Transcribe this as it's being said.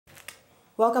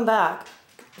Welcome back.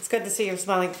 It's good to see your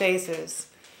smiling faces.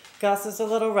 Gus is a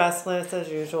little restless as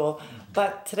usual,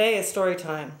 but today is story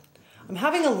time. I'm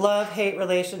having a love-hate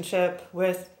relationship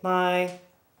with my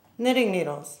knitting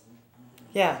needles.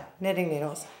 Yeah, knitting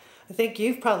needles. I think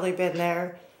you've probably been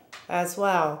there as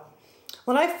well.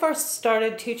 When I first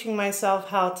started teaching myself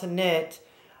how to knit,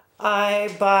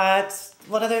 I bought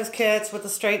one of those kits with the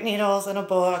straight needles and a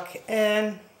book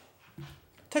and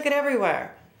took it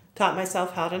everywhere. Taught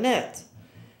myself how to knit.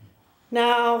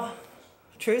 Now,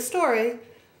 true story,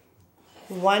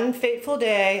 one fateful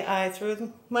day I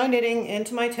threw my knitting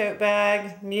into my tote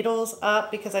bag, needles up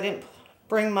because I didn't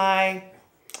bring my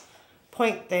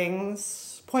point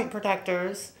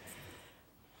protectors.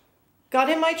 Got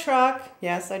in my truck.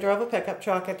 Yes, I drove a pickup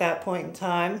truck at that point in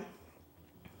time.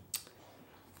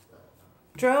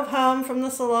 Drove home from the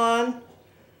salon.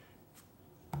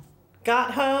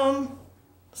 Got home,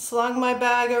 slung my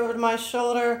bag over my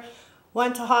shoulder,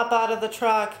 went to hop out of the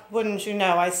truck. Wouldn't you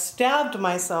know, I stabbed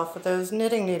myself with those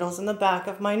knitting needles in the back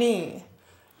of my knee,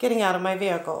 getting out of my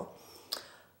vehicle.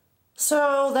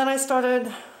 So then I started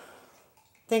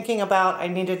thinking about I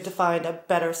needed to find a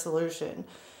better solution.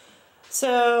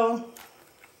 So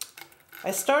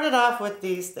I started off with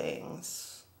these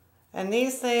things. And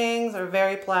these things are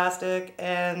very plastic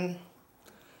and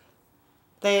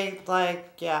they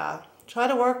try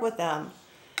to work with them.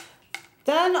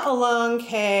 Then along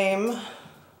came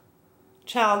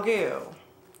ChalGoo.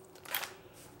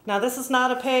 Now this is not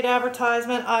a paid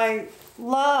advertisement. I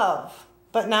love,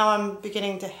 but now I'm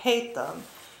beginning to hate them.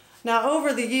 Now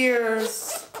over the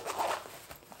years,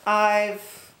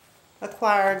 I've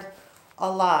acquired a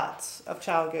lot of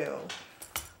ChalGoo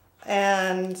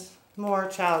and more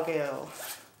ChalGoo.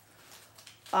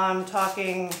 I'm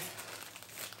talking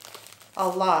a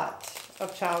lot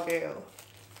of ChalGoo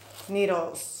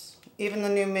needles. Even the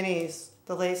new minis,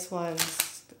 the lace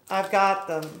ones, I've got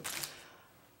them.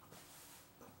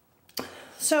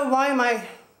 So why am I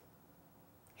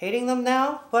hating them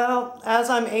now? Well, as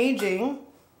I'm aging,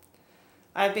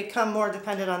 I've become more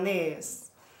dependent on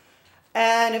these.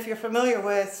 And if you're familiar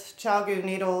with ChalGoo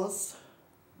needles,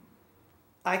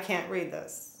 I can't read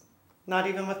this. Not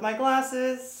even with my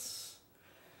glasses.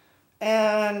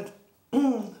 And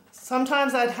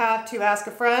sometimes I'd have to ask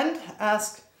a friend,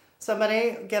 ask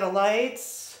somebody, get a light,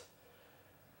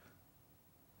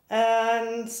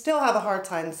 and still have a hard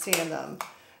time seeing them.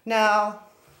 Now,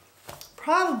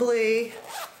 probably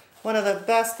one of the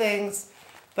best things,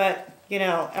 but you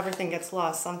know, everything gets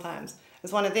lost sometimes,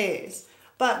 is one of these.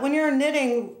 But when you're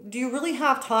knitting, do you really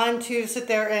have time to sit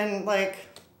there and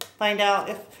find out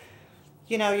if,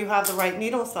 you know, you have the right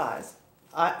needle size?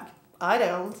 I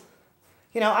don't.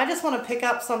 You know, I just want to pick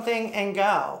up something and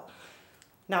go.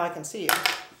 Now I can see you.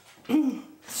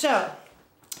 So,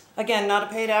 again, not a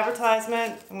paid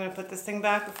advertisement. I'm going to put this thing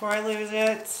back before I lose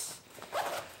it.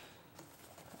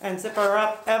 And zipper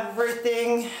up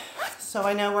everything so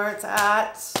I know where it's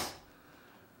at.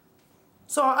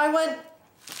 So I went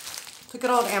to good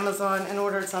old Amazon and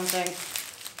ordered something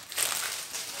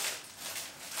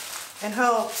in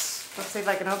hopes, let's see if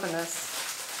I can open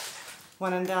this.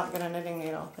 When in doubt, get a knitting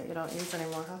needle that you don't use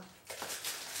anymore, huh?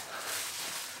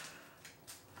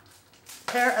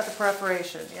 Tear at the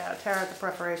preparation. Yeah, tear at the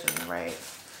preparation, right.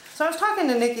 So I was talking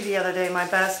to Nikki the other day, my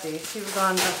bestie. She was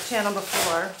on the channel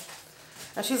before.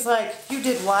 And she's like, you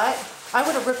did what? I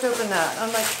would have ripped open that.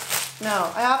 I'm like,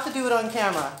 no, I have to do it on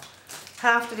camera.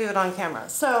 Have to do it on camera.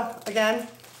 So, again,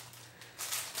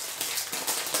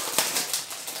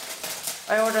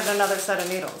 I ordered another set of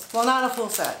needles. Well, not a full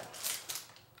set.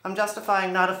 I'm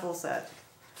justifying not a full set.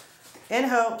 In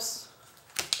hopes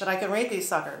that I can read these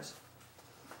suckers.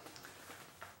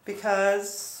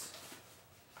 Because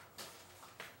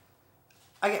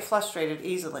I get frustrated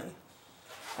easily.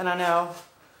 And I know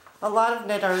a lot of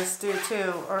knitters do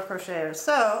too, or crocheters.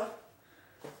 So,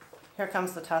 here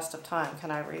comes the test of time.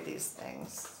 Can I read these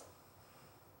things?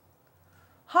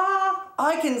 Ha!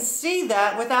 I can see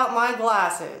that without my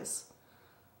glasses.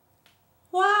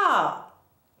 Wow!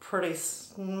 Pretty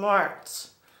smart.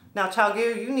 Now,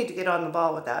 ChalGoo, you need to get on the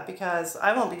ball with that because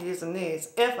I won't be using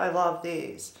these if I love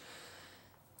these.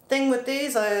 Thing with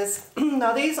these is,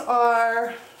 now these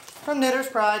are from Knitter's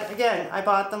Pride. Again, I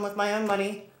bought them with my own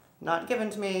money, not given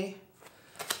to me.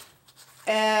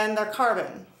 And they're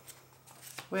carbon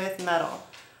with metal.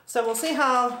 So we'll see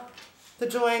how the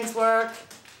joins work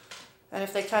and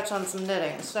if they catch on some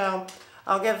knitting. So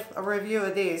I'll give a review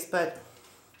of these, but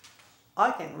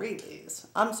I can read these.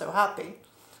 I'm so happy.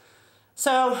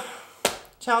 So,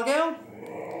 ChalGoo,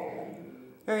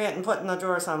 you're getting put in the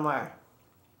drawer somewhere.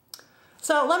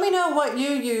 So let me know what you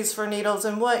use for needles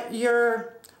and what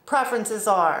your preferences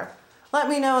are. Let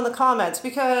me know in the comments,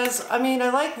 because I mean, I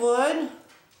like wood.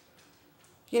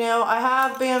 You know, I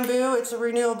have bamboo, it's a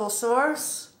renewable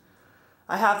source.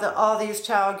 I have all these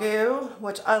chow goo,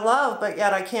 which I love, but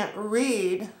yet I can't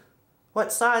read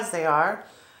what size they are.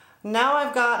 Now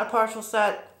I've got a partial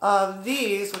set of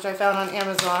these, which I found on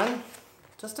Amazon.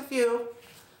 Just a few,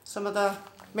 some of the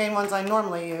main ones I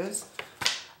normally use.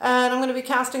 And I'm going to be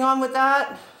casting on with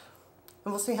that,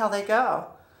 and we'll see how they go.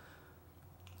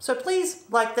 So please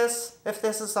like this if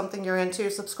this is something you're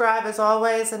into. Subscribe as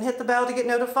always, and hit the bell to get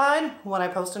notified when I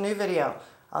post a new video.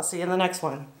 I'll see you in the next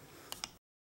one.